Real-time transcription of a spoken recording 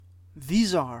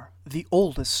These are the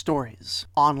oldest stories,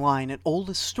 online at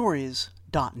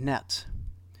oldeststories.net.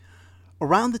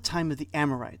 Around the time of the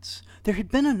Amorites, there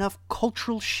had been enough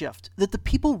cultural shift that the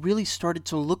people really started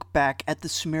to look back at the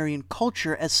Sumerian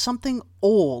culture as something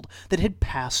old that had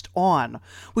passed on,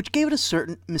 which gave it a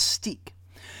certain mystique.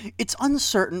 It's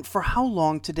uncertain for how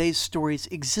long today's stories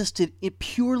existed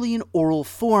purely in oral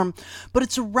form, but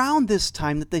it's around this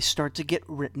time that they start to get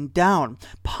written down,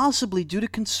 possibly due to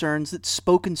concerns that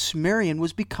spoken Sumerian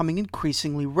was becoming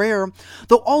increasingly rare,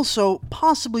 though also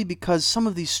possibly because some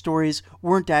of these stories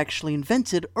weren't actually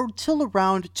invented until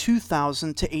around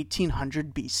 2000 to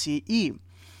 1800 BCE.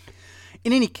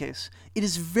 In any case, it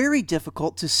is very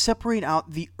difficult to separate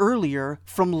out the earlier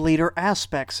from later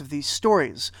aspects of these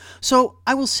stories, so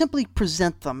I will simply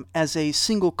present them as a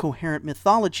single coherent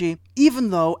mythology,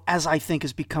 even though, as I think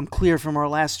has become clear from our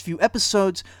last few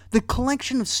episodes, the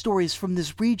collection of stories from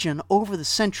this region over the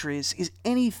centuries is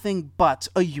anything but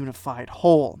a unified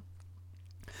whole.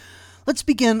 Let's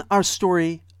begin our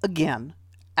story again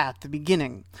at the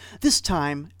beginning, this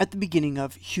time at the beginning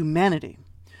of humanity.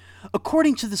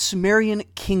 According to the Sumerian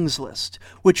Kings List,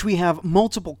 which we have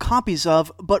multiple copies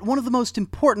of, but one of the most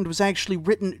important was actually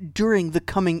written during the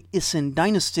coming Isin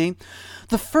dynasty,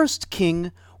 the first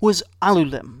king was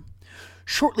Alulim.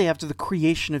 Shortly after the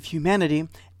creation of humanity,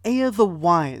 Ea the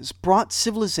Wise brought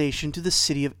civilization to the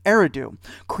city of Eridu,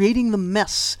 creating the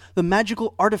mess, the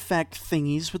magical artifact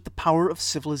thingies with the power of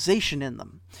civilization in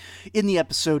them. In the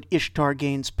episode Ishtar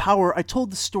Gains Power, I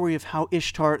told the story of how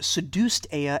Ishtar seduced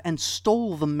Ea and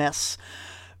stole the mess,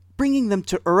 bringing them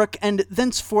to Uruk and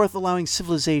thenceforth allowing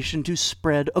civilization to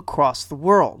spread across the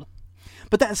world.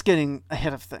 But that's getting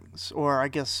ahead of things, or I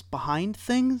guess behind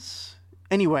things?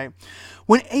 Anyway,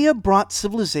 when Ea brought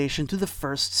civilization to the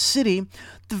first city,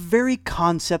 the very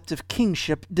concept of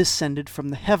kingship descended from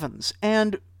the heavens,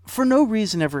 and, for no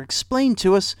reason ever explained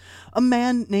to us, a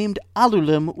man named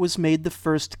Alulim was made the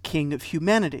first king of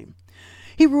humanity.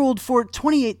 He ruled for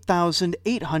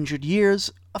 28,800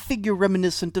 years, a figure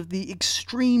reminiscent of the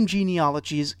extreme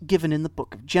genealogies given in the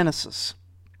book of Genesis.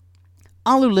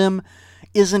 Alulim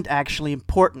isn't actually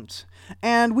important,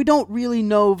 and we don't really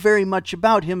know very much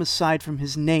about him aside from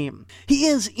his name. He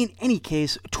is, in any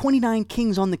case, 29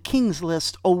 kings on the kings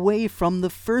list away from the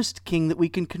first king that we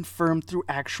can confirm through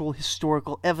actual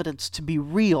historical evidence to be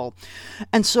real,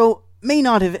 and so may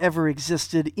not have ever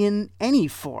existed in any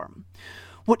form.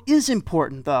 What is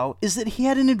important, though, is that he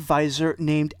had an advisor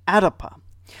named Adapa.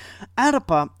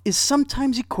 Adapa is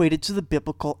sometimes equated to the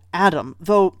biblical Adam,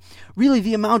 though really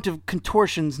the amount of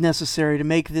contortions necessary to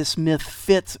make this myth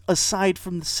fit, aside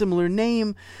from the similar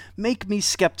name, make me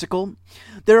skeptical.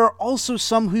 There are also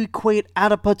some who equate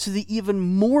Adapa to the even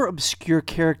more obscure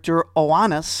character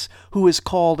Oannes, who is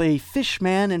called a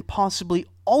fishman and possibly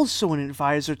also an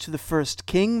advisor to the first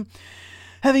king.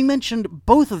 Having mentioned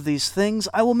both of these things,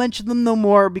 I will mention them no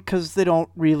more because they don't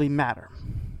really matter.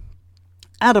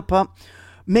 Adapa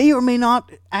may or may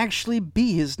not actually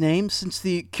be his name, since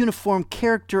the cuneiform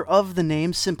character of the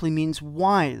name simply means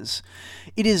wise.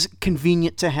 It is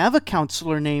convenient to have a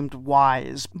counselor named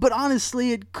Wise, but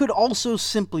honestly it could also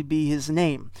simply be his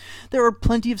name. There are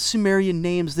plenty of Sumerian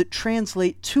names that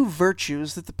translate to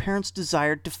virtues that the parents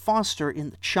desired to foster in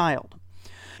the child.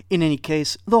 In any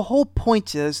case, the whole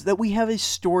point is that we have a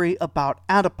story about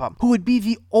Adapa, who would be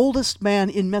the oldest man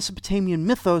in Mesopotamian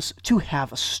mythos to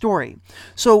have a story.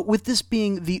 So, with this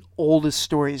being the Oldest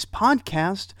Stories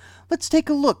podcast, let's take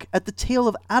a look at the tale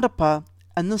of Adapa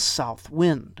and the South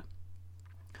Wind.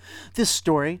 This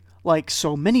story, like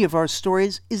so many of our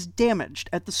stories, is damaged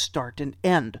at the start and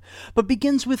end, but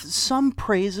begins with some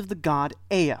praise of the god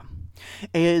Ea.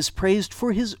 Ea is praised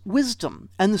for his wisdom,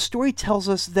 and the story tells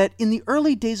us that in the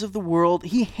early days of the world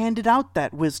he handed out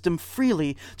that wisdom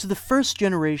freely to the first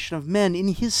generation of men in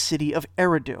his city of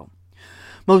Eridu.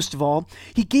 Most of all,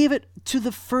 he gave it to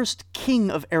the first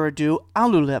king of Eridu,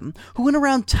 Alulim, who went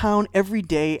around town every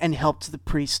day and helped the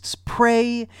priests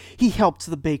pray, he helped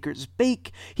the bakers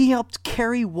bake, he helped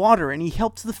carry water, and he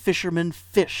helped the fishermen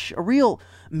fish. A real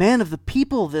man of the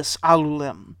people, this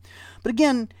Alulim. But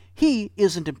again, he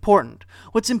isn't important.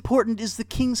 What's important is the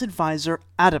king's advisor,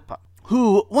 Adapa,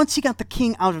 who, once he got the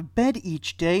king out of bed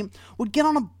each day, would get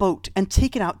on a boat and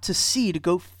take it out to sea to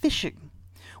go fishing.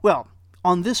 Well,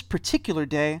 on this particular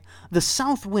day, the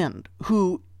South Wind,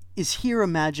 who is here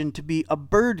imagined to be a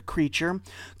bird creature,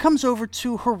 comes over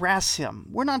to harass him.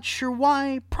 We're not sure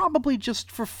why, probably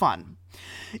just for fun.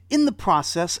 In the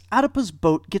process, Adapa's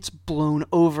boat gets blown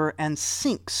over and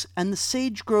sinks, and the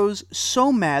sage grows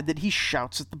so mad that he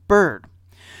shouts at the bird.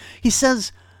 He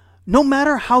says, "No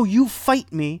matter how you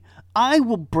fight me, I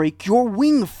will break your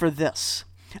wing for this."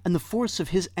 and the force of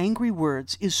his angry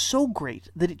words is so great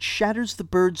that it shatters the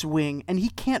bird's wing and he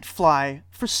can't fly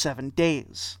for 7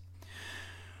 days.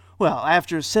 Well,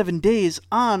 after 7 days,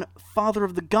 An, father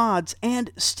of the gods,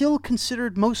 and still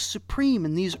considered most supreme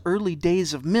in these early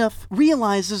days of myth,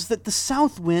 realizes that the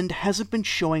south wind hasn't been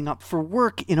showing up for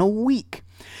work in a week.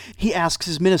 He asks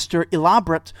his minister,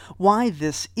 Elabrat, why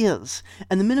this is,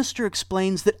 and the minister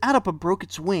explains that Adapa broke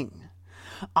its wing.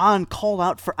 An called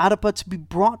out for Adapa to be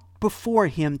brought before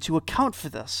him to account for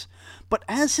this, but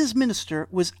as his minister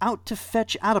was out to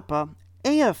fetch Adapa,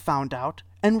 Ea found out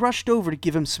and rushed over to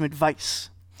give him some advice.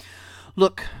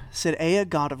 "Look," said Ea,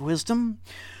 god of wisdom,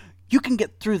 "you can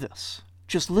get through this.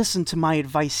 Just listen to my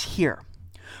advice here.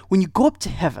 When you go up to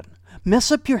heaven, mess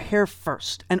up your hair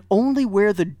first and only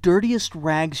wear the dirtiest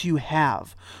rags you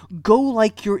have. Go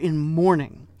like you're in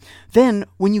mourning. Then,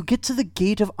 when you get to the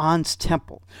gate of An's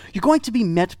temple, you're going to be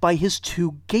met by his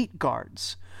 2 gate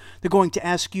guards. They're going to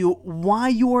ask you why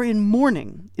you are in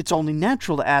mourning. It's only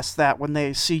natural to ask that when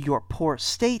they see your poor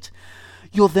state.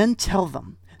 You'll then tell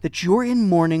them that you're in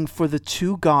mourning for the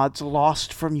 2 gods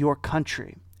lost from your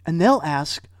country, and they'll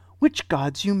ask which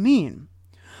gods you mean.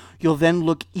 You'll then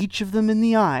look each of them in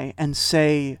the eye and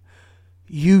say,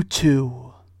 'You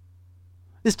two.'"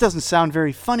 This doesn't sound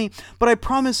very funny, but I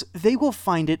promise they will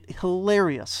find it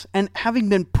hilarious, and having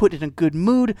been put in a good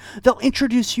mood, they'll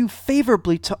introduce you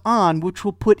favorably to An, which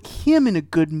will put him in a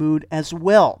good mood as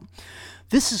well.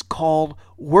 This is called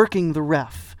working the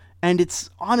ref, and it's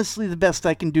honestly the best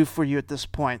I can do for you at this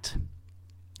point.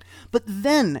 "But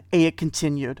then," Ea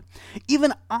continued,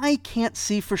 "even I can't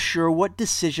see for sure what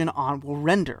decision An will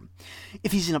render.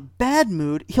 If he's in a bad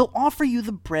mood, he'll offer you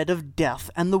the bread of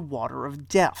death and the water of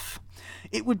death.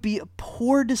 It would be a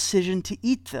poor decision to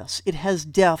eat this. It has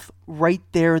death right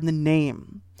there in the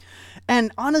name.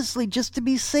 And honestly, just to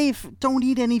be safe, don't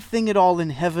eat anything at all in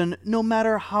heaven, no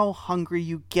matter how hungry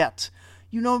you get.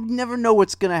 You never know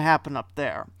what's going to happen up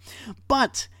there.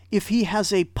 But if he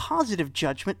has a positive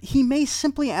judgment, he may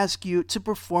simply ask you to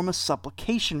perform a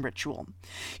supplication ritual.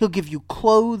 He'll give you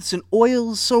clothes and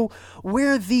oils, so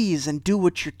wear these and do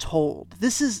what you're told.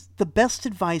 This is the best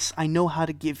advice I know how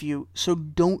to give you, so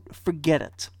don't forget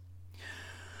it."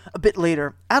 A bit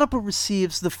later, Adapa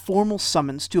receives the formal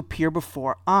summons to appear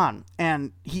before An,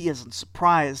 and he isn't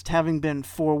surprised, having been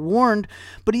forewarned,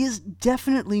 but he is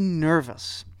definitely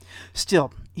nervous.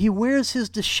 Still, he wears his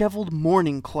disheveled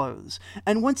mourning clothes,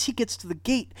 and once he gets to the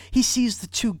gate, he sees the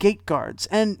 2 gate guards,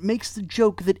 and makes the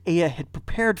joke that Ea had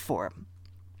prepared for him.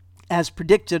 As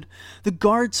predicted, the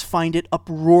guards find it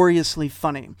uproariously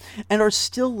funny, and are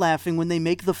still laughing when they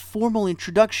make the formal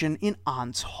introduction in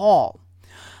An's hall.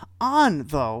 An,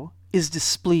 though, is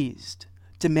displeased,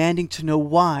 demanding to know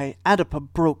why Adapa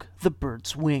broke the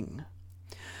bird's wing.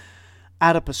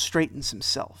 Adapa straightens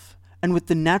himself, and with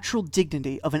the natural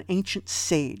dignity of an ancient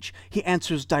sage, he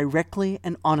answers directly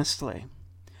and honestly.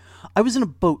 "I was in a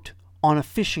boat on a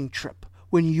fishing trip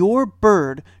when your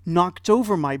bird knocked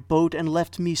over my boat and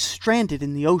left me stranded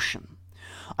in the ocean.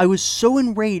 I was so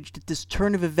enraged at this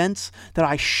turn of events that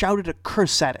I shouted a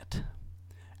curse at it."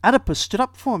 Adapa stood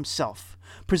up for himself,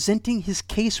 presenting his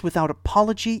case without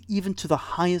apology even to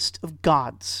the highest of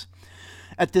gods.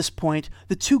 At this point,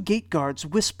 the 2 gate guards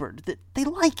whispered that they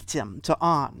liked him to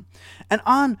An, and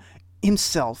An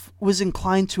himself was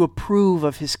inclined to approve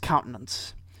of his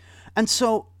countenance. And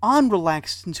so An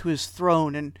relaxed into his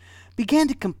throne and began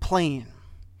to complain.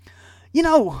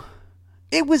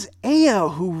 It was Ea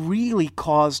who really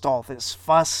caused all this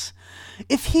fuss.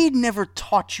 If he'd never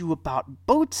taught you about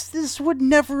boats, this would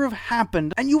never have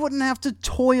happened, and you wouldn't have to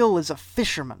toil as a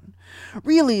fisherman.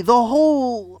 Really, the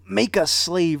whole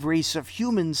make-a-slave race of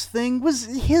humans thing was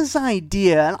his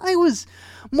idea, and I was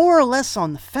more or less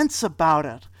on the fence about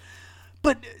it.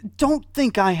 But don't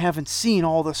think I haven't seen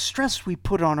all the stress we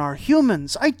put on our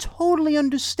humans. I totally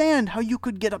understand how you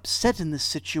could get upset in this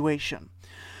situation.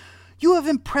 You have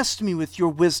impressed me with your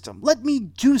wisdom. Let me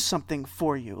do something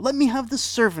for you. Let me have the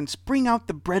servants bring out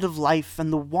the bread of life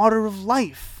and the water of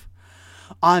life."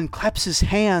 An claps his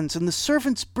hands, and the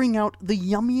servants bring out the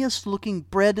yummiest looking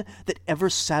bread that ever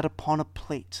sat upon a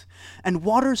plate, and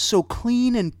water so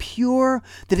clean and pure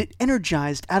that it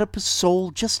energized Adapa's soul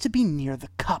just to be near the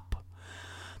cup.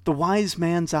 The wise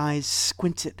man's eyes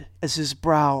squinted as his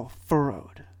brow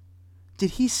furrowed.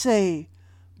 Did he say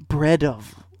bread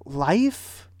of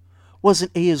life?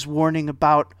 Wasn't Ea's warning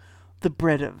about the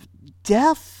bread of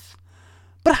death?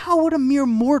 But how would a mere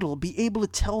mortal be able to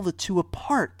tell the two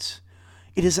apart?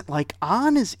 It isn't like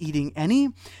An is eating any,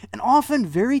 and often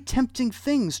very tempting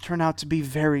things turn out to be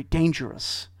very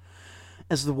dangerous.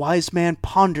 As the wise man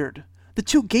pondered, The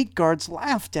two gate guards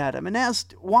laughed at him and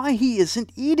asked why he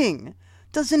isn't eating.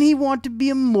 Doesn't he want to be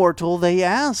immortal, they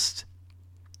asked.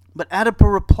 But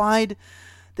Oedipa replied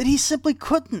that he simply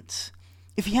couldn't.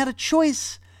 If he had a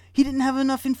choice, he didn't have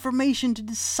enough information to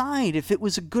decide if it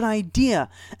was a good idea,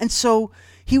 and so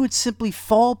he would simply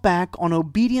fall back on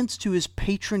obedience to his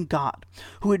patron god,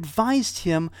 who advised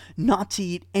him not to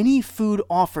eat any food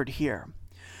offered here.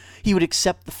 He would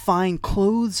accept the fine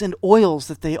clothes and oils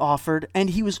that they offered,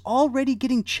 and he was already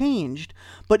getting changed,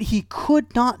 but he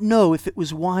could not know if it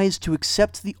was wise to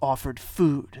accept the offered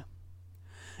food.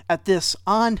 At this,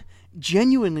 An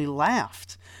genuinely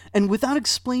laughed, and without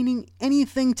explaining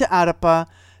anything to Oedipa,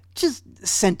 just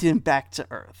sent him back to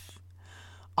Earth.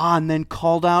 An then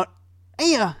called out,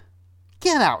 "Ea,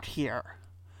 get out here,"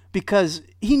 because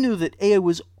he knew that Ea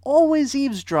was always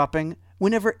eavesdropping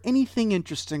whenever anything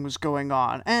interesting was going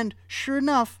on, and sure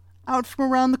enough, out from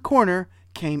around the corner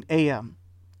came Ea.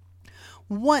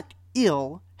 "What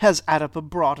ill has Oedipa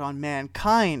brought on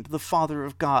mankind?" the Father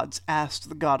of Gods asked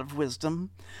the God of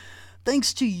Wisdom.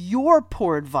 "Thanks to your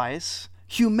poor advice,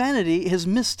 humanity has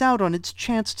missed out on its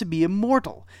chance to be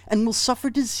immortal, and will suffer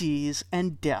disease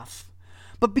and death.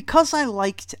 But because I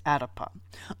liked Oedipa,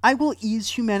 I will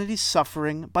ease humanity's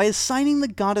suffering by assigning the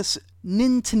goddess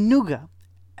Nintenuga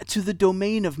to the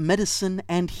domain of medicine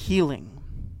and healing."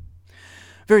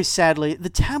 Very sadly, the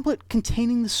tablet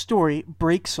containing the story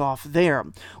breaks off there,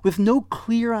 with no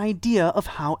clear idea of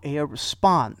how Ea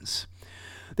responds.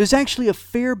 There's actually a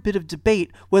fair bit of debate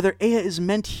whether Ea is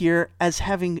meant here as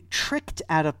having tricked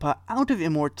Oedipa out of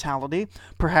immortality,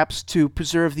 perhaps to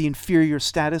preserve the inferior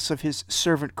status of his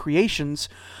servant creations,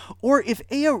 or if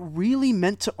Ea really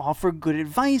meant to offer good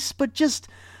advice but just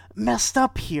messed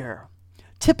up here.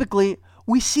 Typically,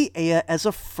 we see Ea as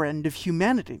a friend of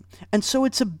humanity, and so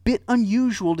it's a bit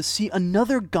unusual to see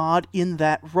another god in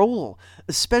that role,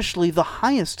 especially the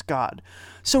highest god.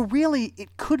 So really,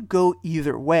 it could go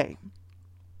either way.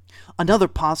 Another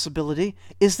possibility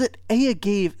is that Ea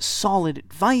gave solid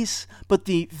advice, but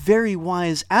the very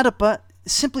wise Oedipa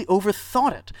simply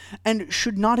overthought it, and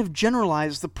should not have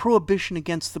generalized the prohibition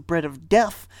against the bread of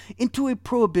death into a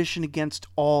prohibition against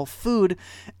all food,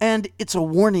 and it's a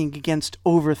warning against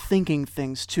overthinking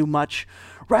things too much,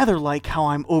 rather like how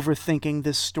I'm overthinking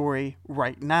this story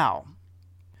right now.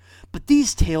 But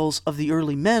these tales of the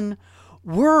early men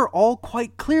were all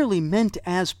quite clearly meant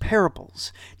as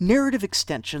parables, narrative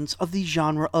extensions of the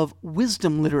genre of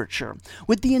wisdom literature,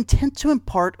 with the intent to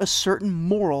impart a certain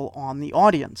moral on the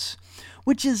audience,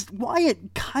 which is why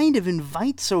it kind of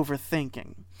invites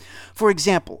overthinking. For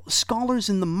example, scholars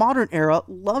in the modern era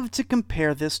love to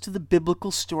compare this to the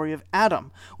biblical story of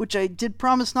Adam, which I did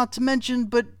promise not to mention,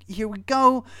 but here we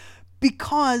go,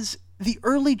 because the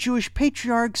early Jewish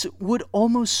patriarchs would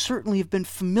almost certainly have been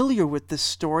familiar with this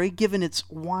story, given its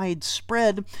wide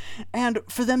spread, and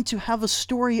for them to have a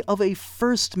story of a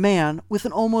first man with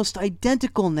an almost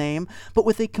identical name, but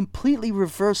with a completely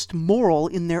reversed moral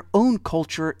in their own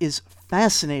culture is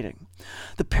fascinating.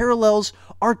 The parallels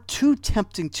are too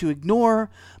tempting to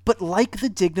ignore, but like the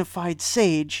dignified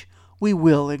sage, we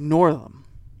will ignore them.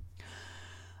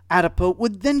 Oedipa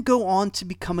would then go on to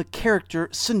become a character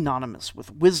synonymous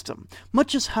with wisdom,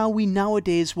 much as how we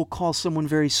nowadays will call someone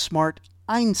very smart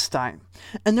Einstein,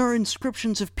 and there are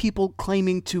inscriptions of people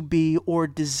claiming to be or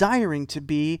desiring to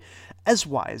be as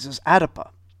wise as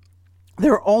Oedipa.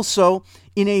 There are also,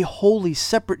 in a wholly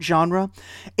separate genre,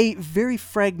 a very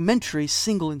fragmentary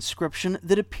single inscription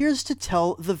that appears to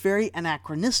tell the very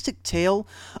anachronistic tale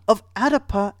of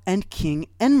Oedipa and King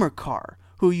Enmerkar,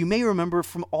 who you may remember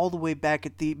from all the way back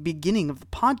at the beginning of the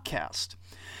podcast.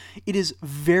 It is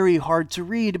very hard to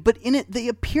read, but in it they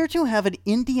appear to have an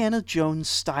Indiana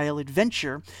Jones-style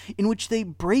adventure in which they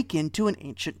break into an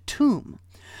ancient tomb.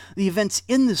 The events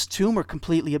in this tomb are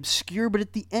completely obscure, but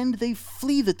at the end they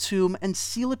flee the tomb and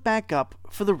seal it back up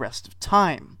for the rest of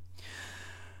time.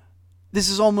 This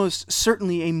is almost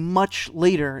certainly a much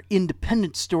later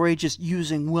independent story, just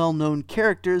using well-known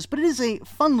characters, but it is a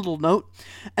fun little note,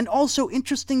 and also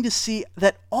interesting to see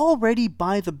that already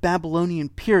by the Babylonian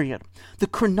period, the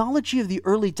chronology of the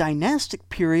early dynastic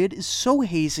period is so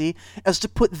hazy as to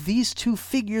put these two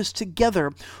figures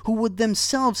together, who would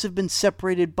themselves have been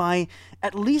separated by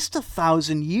at least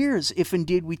 1,000 years, if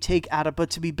indeed we take Oedipa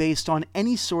to be based on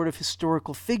any sort of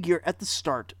historical figure at the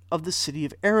start of the city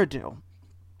of Eridu.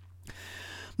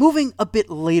 Moving a bit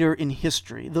later in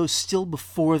history, though still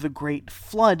before the Great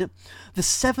Flood, the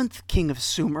seventh king of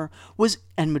Sumer was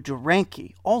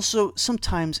Enmeduranki, also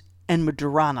sometimes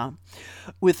Enmedurana,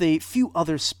 with a few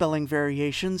other spelling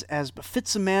variations as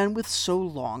befits a man with so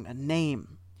long a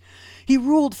name. He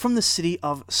ruled from the city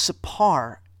of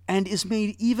Sippar and is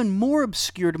made even more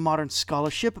obscure to modern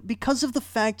scholarship because of the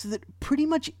fact that pretty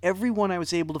much everyone I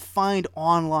was able to find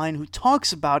online who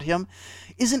talks about him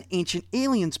is an Ancient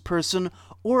Aliens person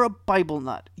or a Bible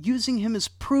nut, using him as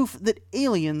proof that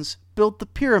aliens built the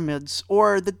pyramids,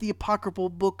 or that the apocryphal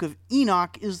book of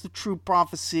Enoch is the true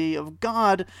prophecy of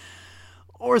God,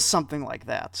 or something like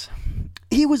that.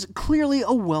 He was clearly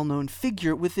a well-known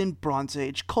figure within Bronze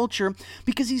Age culture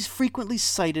because he's frequently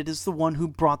cited as the one who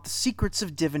brought the secrets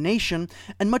of divination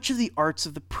and much of the arts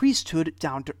of the priesthood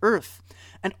down to earth,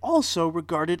 and also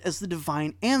regarded as the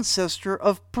divine ancestor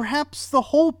of perhaps the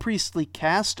whole priestly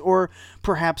caste, or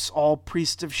perhaps all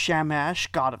priests of Shamash,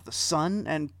 god of the sun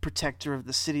and protector of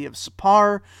the city of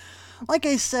Sippar. Like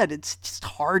I said, it's just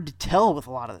hard to tell with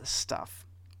a lot of this stuff.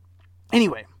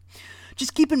 Anyway,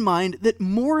 just keep in mind that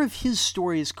more of his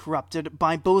story is corrupted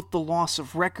by both the loss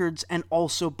of records and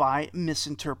also by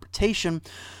misinterpretation,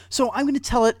 so I'm going to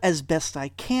tell it as best I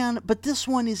can, but this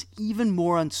one is even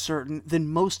more uncertain than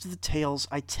most of the tales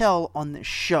I tell on this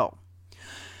show.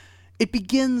 It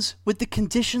begins with the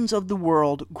conditions of the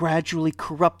world gradually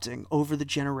corrupting over the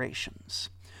generations.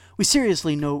 We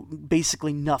seriously know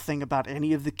basically nothing about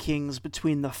any of the kings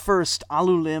between the first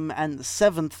Alulim and the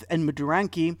seventh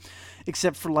Enmeduranki,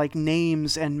 except for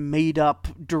names and made-up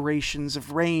durations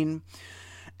of reign.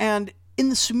 And in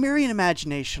the Sumerian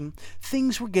imagination,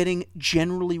 things were getting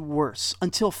generally worse,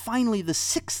 until finally the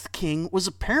sixth king was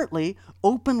apparently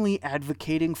openly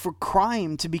advocating for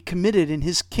crime to be committed in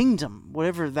his kingdom,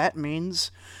 whatever that means.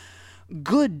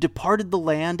 Good departed the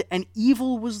land, and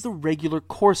evil was the regular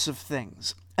course of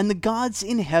things, and the gods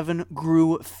in heaven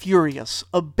grew furious,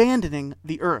 abandoning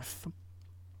the earth.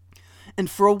 And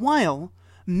for a while,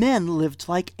 men lived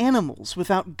like animals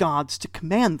without gods to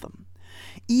command them.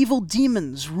 Evil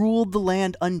demons ruled the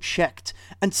land unchecked,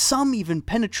 and some even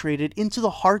penetrated into the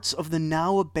hearts of the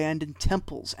now abandoned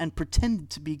temples and pretended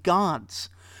to be gods.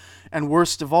 And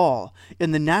worst of all,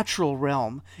 in the natural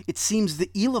realm, it seems the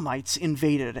Elamites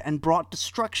invaded and brought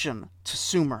destruction to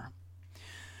Sumer.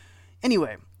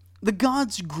 Anyway, the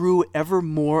gods grew ever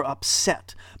more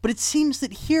upset, but it seems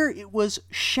that here it was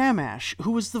Shamash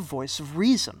who was the voice of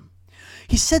reason.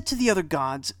 He said to the other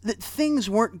gods that things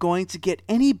weren't going to get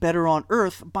any better on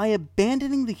Earth by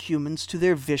abandoning the humans to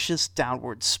their vicious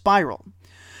downward spiral.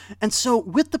 And so,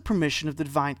 with the permission of the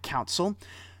Divine Council,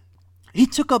 he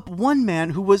took up one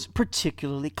man who was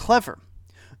particularly clever.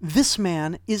 This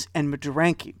man is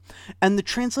Enmeduranki, and the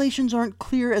translations aren't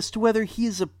clear as to whether he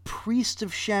is a priest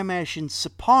of Shamash in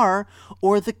Sippar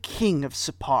or the king of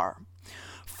Sippar.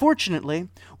 Fortunately,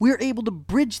 we are able to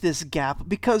bridge this gap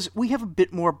because we have a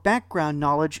bit more background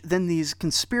knowledge than these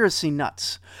conspiracy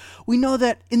nuts. We know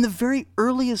that in the very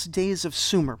earliest days of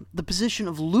Sumer, the position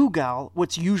of Lugal,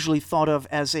 what's usually thought of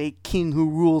as a king who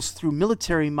rules through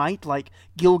military might like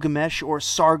Gilgamesh or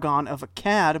Sargon of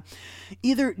Akkad,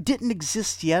 either didn't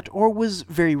exist yet or was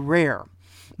very rare.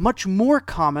 Much more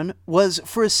common was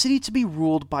for a city to be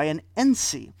ruled by an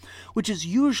Ensi, which is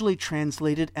usually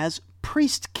translated as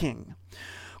priest king.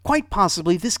 Quite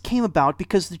possibly, this came about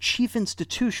because the chief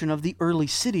institution of the early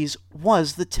cities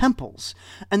was the temples,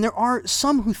 and there are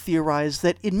some who theorize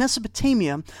that in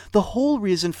Mesopotamia, the whole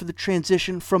reason for the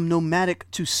transition from nomadic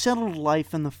to settled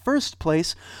life in the first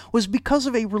place was because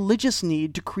of a religious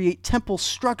need to create temple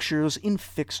structures in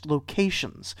fixed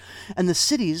locations, and the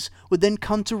cities would then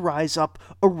come to rise up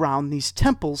around these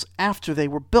temples after they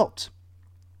were built.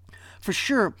 For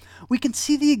sure, we can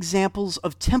see the examples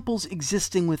of temples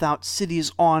existing without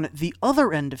cities on the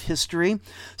other end of history,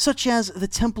 such as the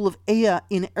Temple of Ea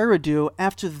in Eridu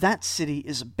after that city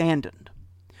is abandoned.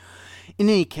 In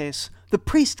any case, the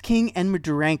priest king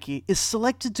Enmeduranki is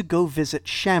selected to go visit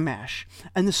Shamash,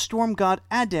 and the storm god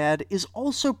Adad is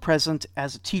also present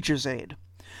as a teacher's aide.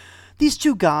 These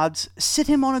two gods sit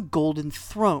him on a golden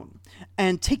throne,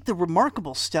 and take the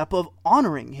remarkable step of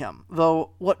honoring him,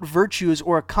 though what virtues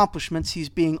or accomplishments he's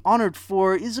being honored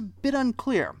for is a bit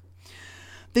unclear.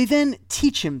 They then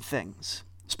teach him things.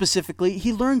 Specifically,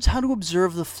 he learns how to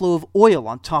observe the flow of oil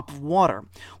on top of water,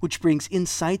 which brings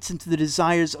insights into the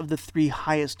desires of the three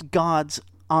highest gods,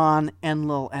 An,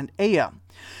 Enlil, and Ea.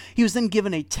 He was then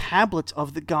given a tablet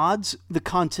of the gods, the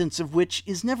contents of which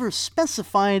is never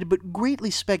specified but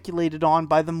greatly speculated on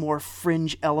by the more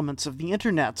fringe elements of the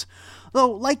internet,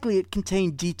 though likely it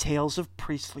contained details of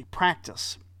priestly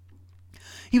practice.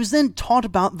 He was then taught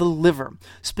about the liver,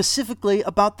 specifically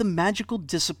about the magical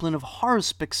discipline of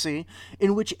haruspicy,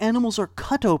 in which animals are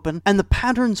cut open and the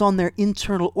patterns on their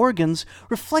internal organs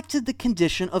reflected the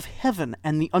condition of heaven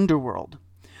and the underworld.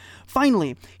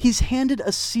 Finally, he's handed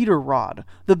a cedar rod,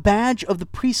 the badge of the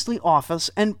priestly office,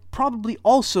 and probably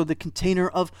also the container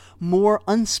of more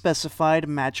unspecified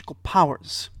magical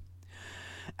powers.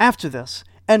 After this,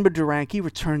 Enma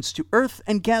returns to Earth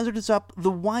and gathers up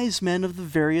the wise men of the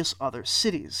various other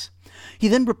cities. He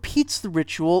then repeats the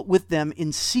ritual with them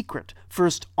in secret,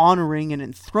 first honoring and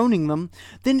enthroning them,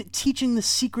 then teaching the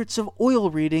secrets of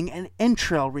oil reading and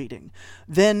entrail reading,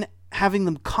 then having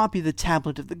them copy the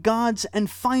Tablet of the Gods, and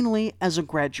finally, as a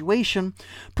graduation,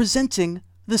 presenting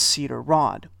the cedar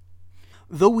rod.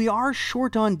 Though we are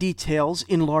short on details,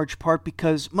 in large part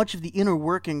because much of the inner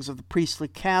workings of the priestly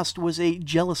caste was a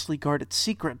jealously guarded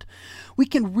secret, we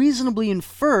can reasonably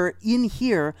infer in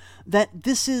here that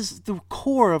this is the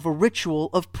core of a ritual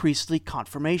of priestly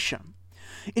confirmation.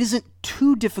 It isn't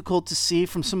too difficult to see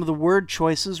from some of the word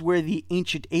choices where the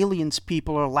ancient aliens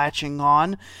people are latching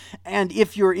on, and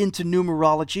if you're into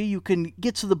numerology, you can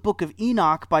get to the Book of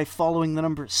Enoch by following the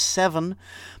number 7,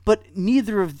 but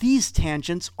neither of these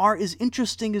tangents are as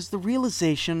interesting as the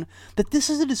realization that this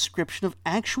is a description of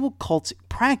actual cultic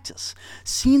practice,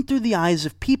 seen through the eyes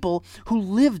of people who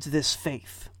lived this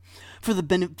faith. For the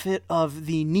benefit of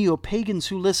the neo-pagans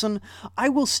who listen, I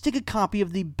will stick a copy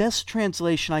of the best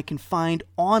translation I can find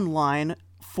online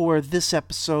for this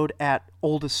episode at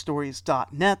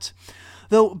oldeststories.net,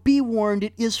 though be warned,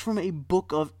 it is from a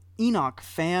Book of Enoch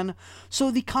fan, so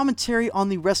the commentary on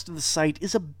the rest of the site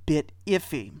is a bit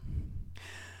iffy.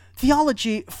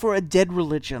 Theology for a dead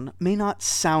religion may not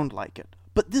sound like it,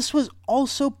 but this was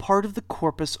also part of the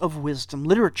corpus of wisdom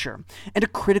literature, and a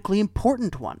critically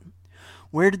important one.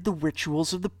 Where did the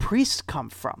rituals of the priests come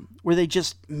from? Were they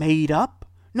just made up?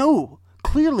 No,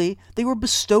 clearly they were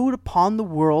bestowed upon the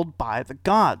world by the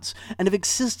gods, and have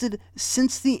existed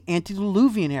since the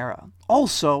antediluvian era.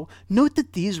 Also, note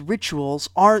that these rituals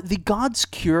are the gods'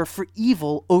 cure for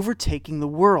evil overtaking the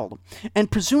world,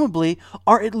 and presumably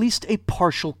are at least a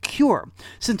partial cure,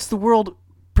 since the world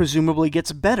presumably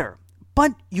gets better.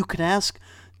 But you could ask,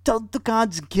 don't the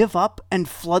gods give up and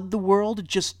flood the world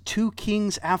just 2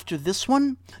 kings after this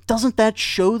one? Doesn't that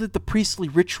show that the priestly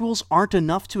rituals aren't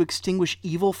enough to extinguish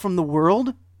evil from the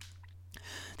world?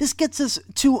 This gets us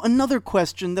to another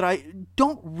question that I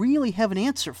don't really have an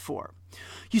answer for.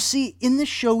 You see, in this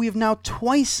show we have now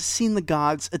twice seen the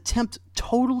gods attempt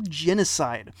total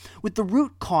genocide, with the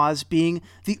root cause being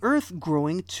the earth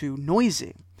growing too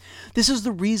noisy. This is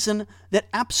the reason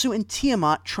that Apsu and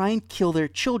Tiamat try and kill their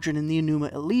children in the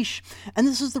Enuma Elish, and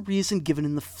this is the reason given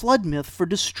in the flood myth for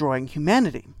destroying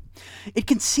humanity. It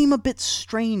can seem a bit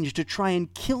strange to try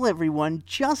and kill everyone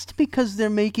just because they're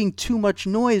making too much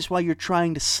noise while you're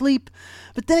trying to sleep,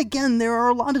 but then again, there are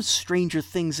a lot of stranger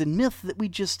things in myth that we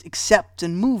just accept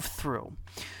and move through.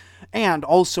 And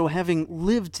also, having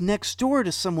lived next door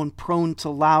to someone prone to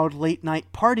loud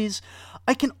late-night parties,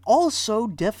 I can also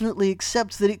definitely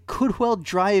accept that it could well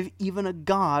drive even a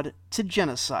god to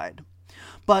genocide.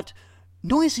 But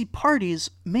noisy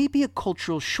parties may be a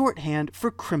cultural shorthand for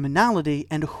criminality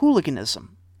and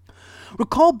hooliganism.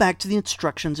 Recall back to the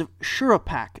instructions of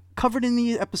Shurupak, covered in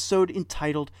the episode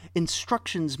entitled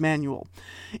Instructions Manual.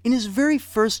 In his very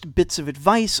first bits of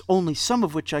advice, only some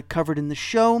of which I covered in the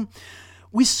show,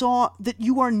 we saw that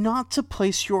you are not to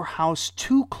place your house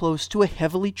too close to a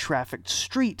heavily trafficked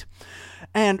street.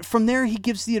 And from there he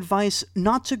gives the advice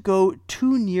not to go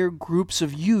too near groups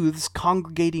of youths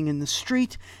congregating in the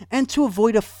street, and to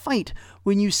avoid a fight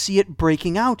when you see it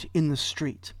breaking out in the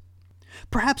street.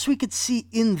 Perhaps we could see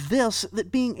in this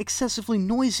that being excessively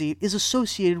noisy is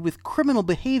associated with criminal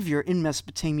behavior in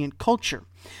Mesopotamian culture.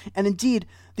 And indeed,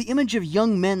 the image of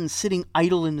young men sitting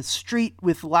idle in the street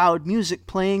with loud music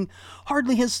playing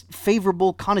hardly has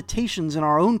favorable connotations in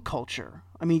our own culture.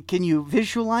 I mean, can you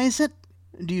visualize it?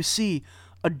 Do you see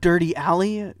a dirty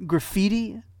alley,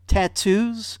 graffiti,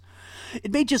 tattoos?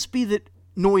 It may just be that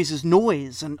noise is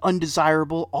noise and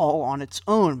undesirable all on its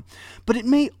own, but it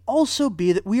may also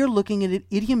be that we are looking at an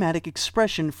idiomatic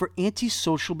expression for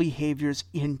antisocial behaviors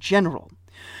in general.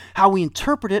 How we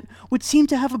interpret it would seem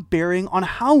to have a bearing on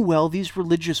how well these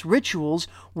religious rituals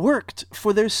worked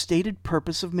for their stated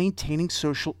purpose of maintaining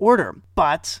social order.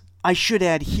 But I should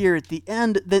add here at the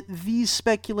end that these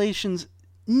speculations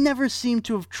never seem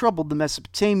to have troubled the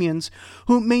Mesopotamians,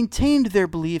 who maintained their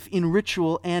belief in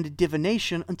ritual and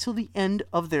divination until the end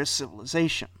of their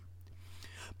civilization.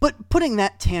 But putting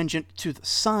that tangent to the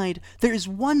side, there is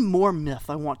one more myth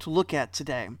I want to look at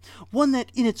today, one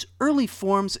that in its early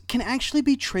forms can actually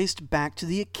be traced back to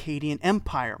the Akkadian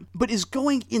Empire, but is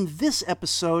going in this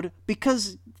episode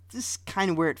because this is kind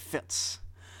of where it fits.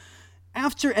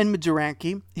 After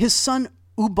Enma-Duranki, his son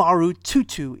Ubaru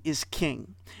Tutu is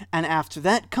king, and after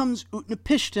that comes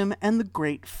Utnapishtim and the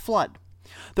Great Flood.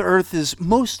 The earth is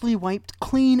mostly wiped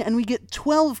clean, and we get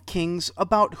 12 kings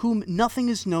about whom nothing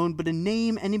is known but a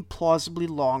name and implausibly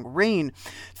long reign.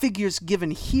 Figures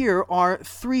given here are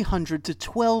 300 to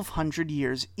 1200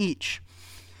 years each,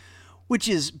 which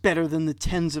is better than the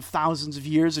tens of thousands of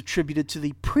years attributed to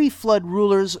the pre-flood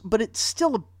rulers, but it's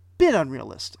still a bit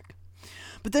unrealistic.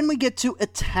 But then we get to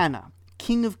Etana,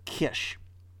 king of Kish.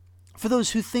 For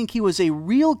those who think he was a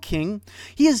real king,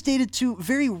 he is dated to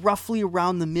very roughly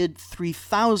around the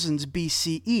mid-3000s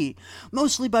BCE,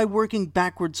 mostly by working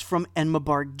backwards from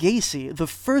Enmebar Gaisi, the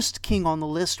first king on the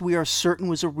list we are certain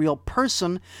was a real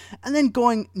person, and then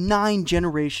going 9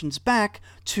 generations back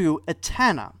to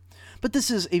Etana. But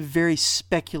this is a very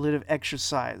speculative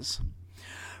exercise.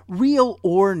 Real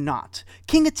or not,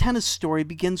 King Etana's story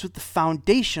begins with the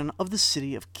foundation of the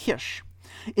city of Kish.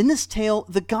 In this tale,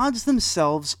 the gods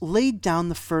themselves laid down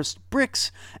the first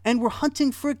bricks and were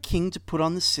hunting for a king to put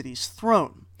on the city's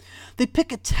throne. They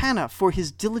pick Etana for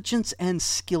his diligence and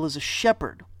skill as a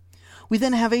shepherd. We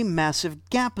then have a massive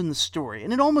gap in the story,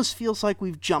 and it almost feels like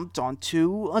we've jumped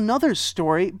onto another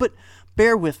story, but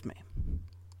bear with me.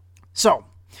 So,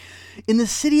 in the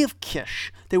city of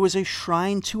Kish, there was a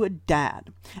shrine to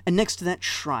Adad, and next to that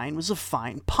shrine was a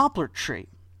fine poplar tree.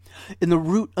 In the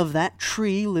root of that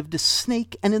tree lived a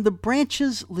snake, and in the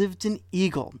branches lived an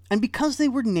eagle. And because they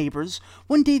were neighbors,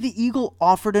 one day the eagle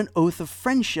offered an oath of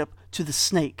friendship to the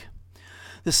snake.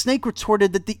 The snake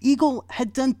retorted that the eagle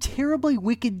had done terribly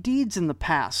wicked deeds in the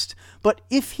past, but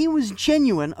if he was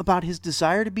genuine about his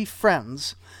desire to be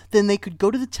friends, then they could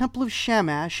go to the temple of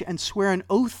Shamash and swear an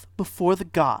oath before the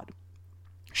god.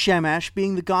 Shamash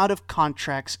being the god of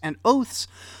contracts and oaths,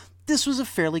 this was a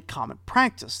fairly common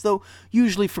practice, though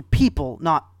usually for people,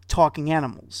 not talking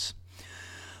animals.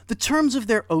 The terms of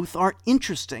their oath are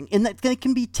interesting in that they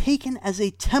can be taken as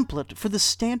a template for the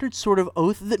standard sort of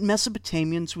oath that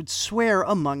Mesopotamians would swear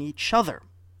among each other.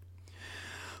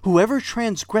 Whoever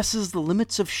transgresses the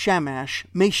limits of Shamash,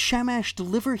 may Shamash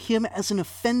deliver him as an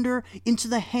offender into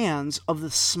the hands of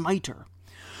the smiter.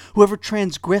 Whoever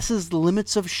transgresses the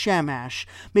limits of Shamash,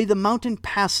 may the mountain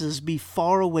passes be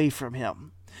far away from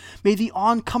him. May the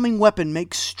oncoming weapon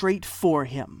make straight for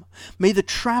him. May the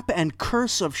trap and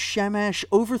curse of Shamash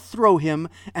overthrow him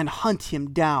and hunt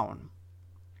him down.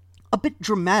 A bit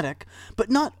dramatic,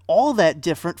 but not all that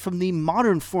different from the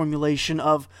modern formulation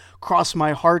of cross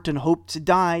my heart and hope to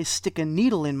die, stick a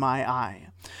needle in my eye.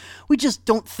 We just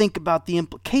don't think about the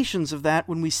implications of that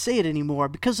when we say it anymore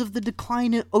because of the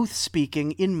decline in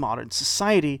oath-speaking in modern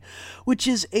society, which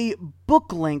is a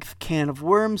book-length can of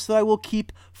worms that I will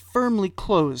keep firmly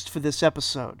closed for this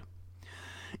episode.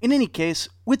 In any case,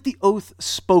 with the oath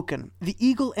spoken, the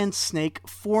eagle and snake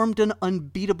formed an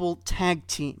unbeatable tag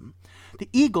team. The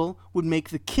eagle would make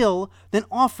the kill, then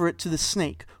offer it to the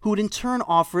snake, who would in turn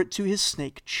offer it to his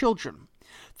snake children.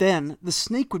 Then the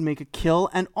snake would make a kill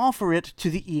and offer it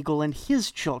to the eagle and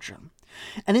his children.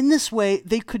 And in this way,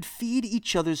 they could feed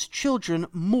each other's children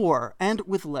more and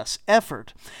with less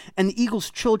effort, and the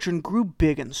eagle's children grew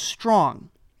big and strong.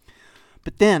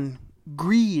 But then,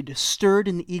 greed stirred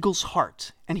in the eagle's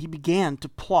heart, and he began to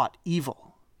plot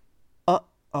evil.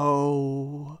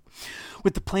 Uh-oh.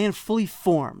 With the plan fully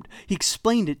formed, he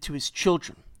explained it to his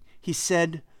children. He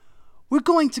said, "We're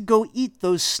going to go eat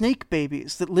those snake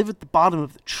babies that live at the bottom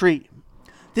of the tree.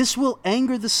 This will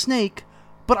anger the snake,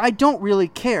 but I don't really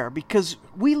care because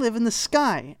we live in the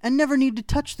sky and never need to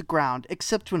touch the ground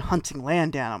except when hunting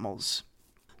land animals."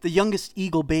 The youngest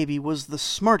eagle baby was the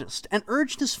smartest and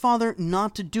urged his father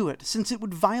not to do it since it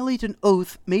would violate an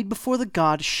oath made before the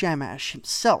god Shamash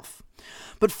himself.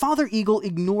 But Father Eagle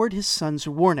ignored his son's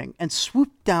warning and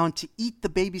swooped down to eat the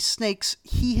baby snakes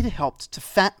he had helped to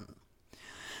fatten.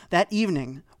 That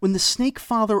evening, when the snake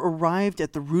father arrived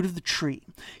at the root of the tree,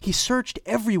 he searched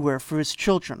everywhere for his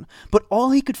children, but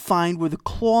all he could find were the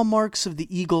claw marks of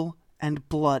the eagle and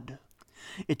blood.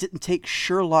 It didn't take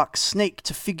Sherlock Snake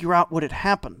to figure out what had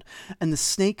happened, and the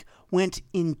snake went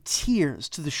in tears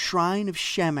to the shrine of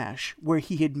Shamash where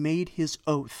he had made his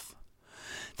oath.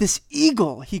 This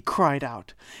eagle, he cried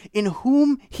out, in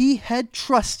whom he had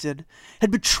trusted,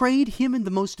 had betrayed him in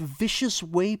the most vicious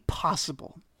way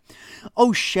possible.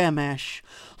 "O Shamash,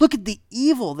 look at the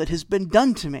evil that has been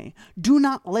done to me. Do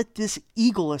not let this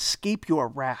eagle escape your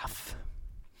wrath."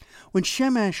 When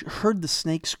Shamash heard the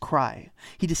snake's cry,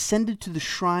 he descended to the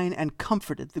shrine and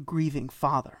comforted the grieving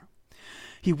father.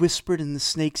 He whispered in the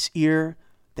snake's ear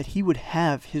that he would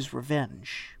have his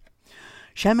revenge.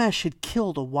 Shamash had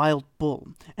killed a wild bull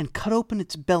and cut open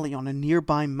its belly on a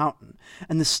nearby mountain,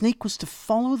 and the snake was to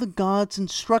follow the god's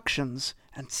instructions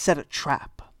and set a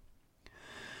trap.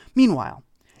 Meanwhile,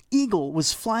 Eagle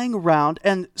was flying around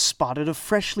and spotted a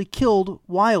freshly killed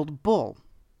wild bull.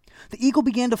 The eagle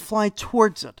began to fly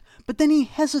towards it, but then he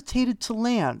hesitated to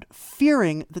land,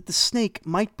 fearing that the snake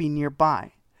might be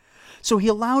nearby. So he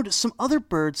allowed some other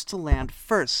birds to land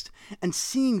first, and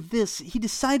seeing this, he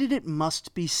decided it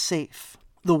must be safe.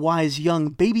 The wise young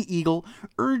baby eagle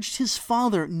urged his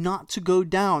father not to go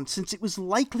down, since it was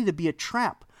likely to be a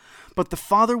trap, but the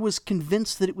father was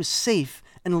convinced that it was safe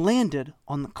and landed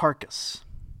on the carcass.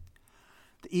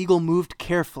 The eagle moved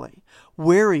carefully,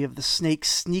 wary of the snake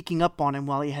sneaking up on him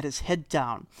while he had his head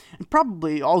down, and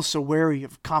probably also wary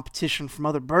of competition from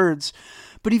other birds,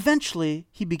 but eventually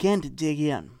he began to dig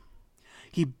in.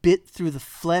 He bit through the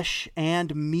flesh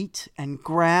and meat and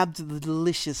grabbed the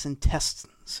delicious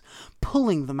intestines,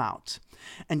 pulling them out.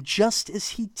 And just as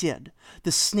he did,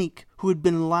 the snake, who had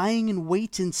been lying in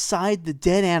wait inside the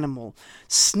dead animal,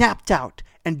 snapped out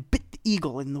and bit the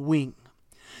eagle in the wing.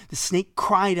 The snake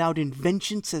cried out in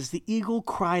vengeance as the eagle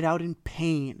cried out in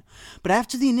pain. But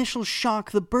after the initial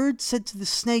shock, the bird said to the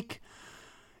snake,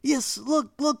 "Yes,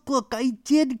 look, I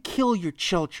did kill your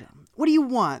children. What do you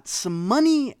want? Some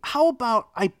money? How about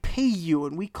I pay you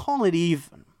and we call it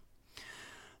even?"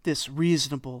 This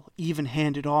reasonable,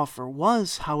 even-handed offer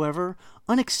was, however,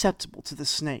 unacceptable to the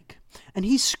snake, and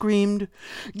he screamed,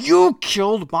 "You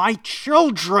killed my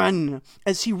children!"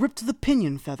 as he ripped the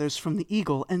pinion feathers from the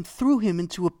eagle and threw him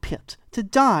into a pit to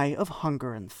die of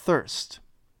hunger and thirst.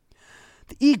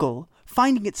 The eagle,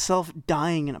 finding itself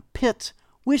dying in a pit,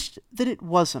 wished that it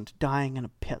wasn't dying in a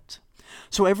pit.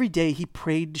 So every day he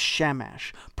prayed to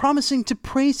Shamash, promising to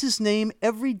praise his name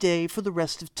every day for the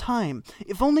rest of time,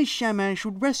 if only Shamash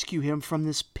would rescue him from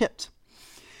this pit.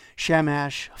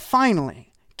 Shamash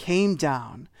finally came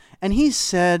down, and he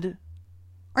said,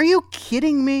 "Are you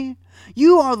kidding me?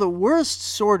 You are the worst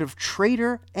sort of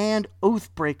traitor and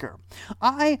oath-breaker.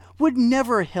 I would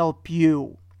never help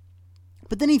you."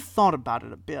 But then he thought about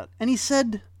it a bit, and he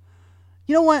said,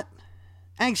 "You know what?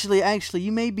 Actually,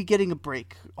 you may be getting a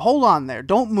break. Hold on there,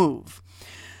 don't move."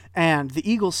 And the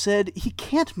eagle said he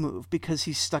can't move because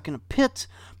he's stuck in a pit,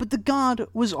 but the god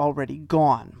was already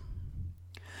gone.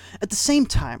 At the same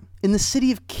time, in the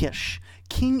city of Kish,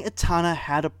 King Etana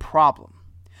had a problem.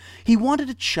 He wanted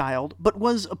a child, but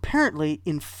was apparently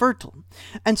infertile,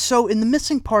 and so in the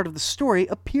missing part of the story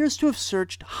appears to have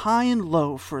searched high and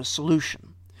low for a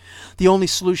solution. The only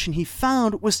solution he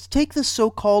found was to take the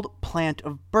so-called plant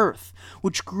of birth,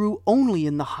 which grew only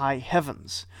in the high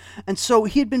heavens. And so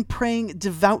he had been praying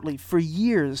devoutly for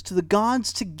years to the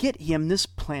gods to get him this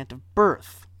plant of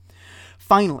birth.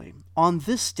 Finally, on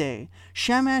this day,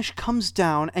 Shamash comes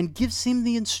down and gives him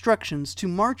the instructions to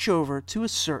march over to a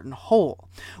certain hole,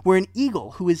 where an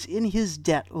eagle who is in his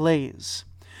debt lays.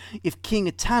 If King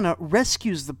Etana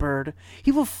rescues the bird,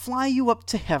 he will fly you up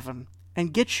to heaven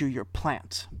and get you your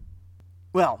plant.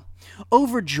 Well,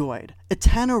 overjoyed,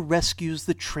 Etana rescues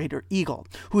the traitor eagle,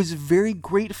 who is very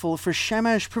grateful for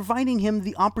Shamash providing him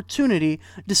the opportunity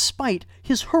despite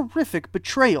his horrific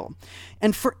betrayal,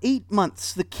 and for 8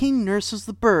 months the king nurses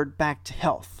the bird back to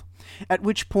health, at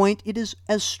which point it is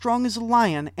as strong as a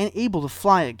lion and able to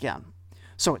fly again.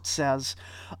 So it says,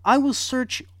 "I will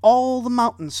search all the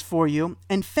mountains for you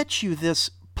and fetch you this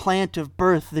plant of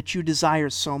birth that you desire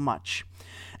so much.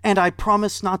 And I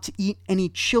promise not to eat any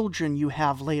children you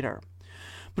have later."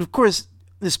 But of course,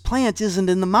 this plant isn't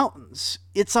in the mountains.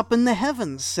 It's up in the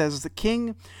heavens, says the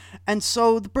king. And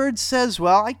so the bird says,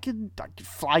 "Well, I could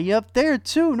fly you up there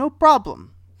too, no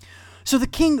problem." So the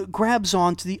king grabs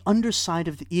on to the underside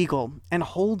of the eagle and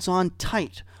holds on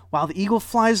tight while the eagle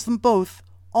flies them both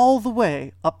all the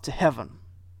way up to heaven.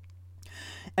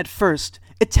 At first,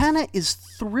 Etana is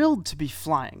thrilled to be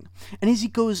flying, and as he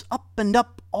goes up and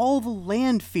up, all the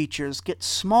land features get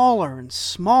smaller and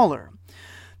smaller.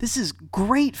 This is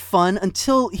great fun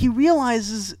until he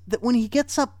realizes that when he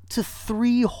gets up to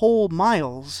 3 whole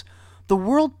miles, the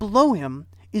world below him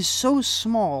is so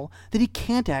small that he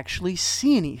can't actually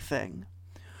see anything.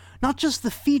 Not just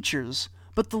the features,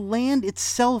 but the land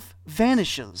itself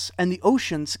vanishes, and the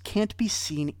oceans can't be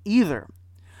seen either.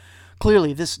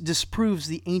 Clearly, this disproves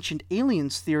the ancient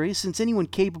aliens theory, since anyone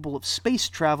capable of space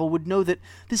travel would know that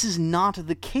this is not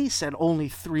the case at only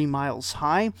 3 miles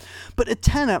high. But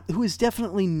Etana, who is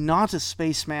definitely not a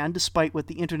spaceman, despite what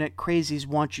the internet crazies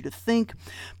want you to think,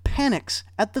 panics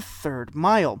at the 3rd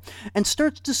mile and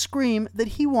starts to scream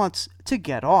that he wants to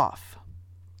get off.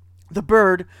 The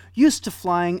bird, used to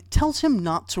flying, tells him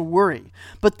not to worry,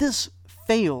 but this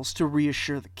fails to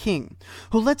reassure the king,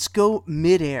 who lets go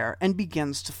mid-air and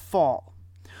begins to fall.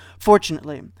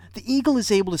 Fortunately, the eagle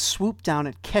is able to swoop down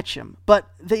and catch him, but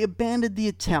they abandoned the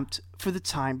attempt for the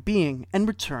time being and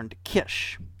return to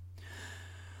Kish.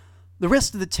 The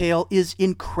rest of the tale is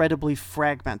incredibly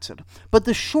fragmented, but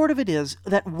the short of it is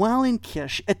that while in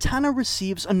Kish, Etana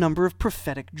receives a number of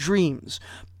prophetic dreams.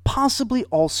 Possibly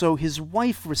also his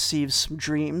wife receives some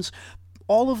dreams,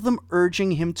 all of them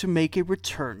urging him to make a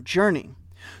return journey.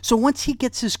 So once he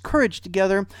gets his courage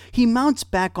together, he mounts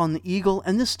back on the eagle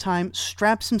and this time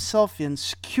straps himself in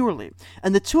securely,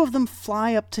 and the two of them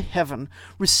fly up to heaven,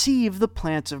 receive the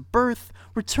plant of birth,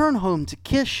 return home to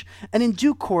Kish, and in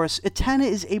due course Etana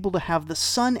is able to have the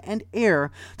son and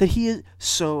heir that he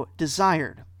so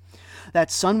desired.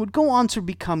 That son would go on to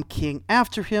become king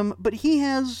after him, but he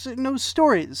has no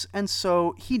stories, and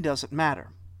so he doesn't matter.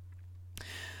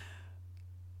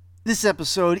 This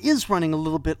episode is running a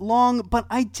little bit long, but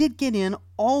I did get in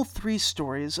all three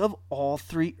stories of all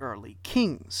three early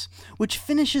kings, which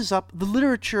finishes up the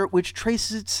literature which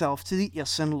traces itself to the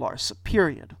Isin Larsa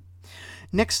period.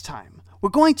 Next time,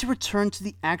 we're going to return to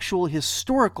the actual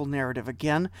historical narrative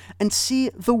again and see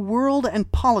the world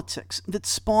and politics that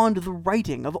spawned the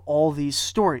writing of all these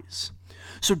stories.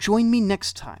 So join me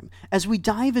next time as we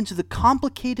dive into the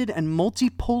complicated and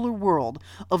multipolar world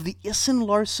of the Isin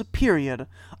Larsa period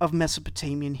of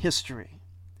Mesopotamian history.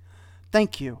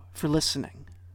 Thank you for listening.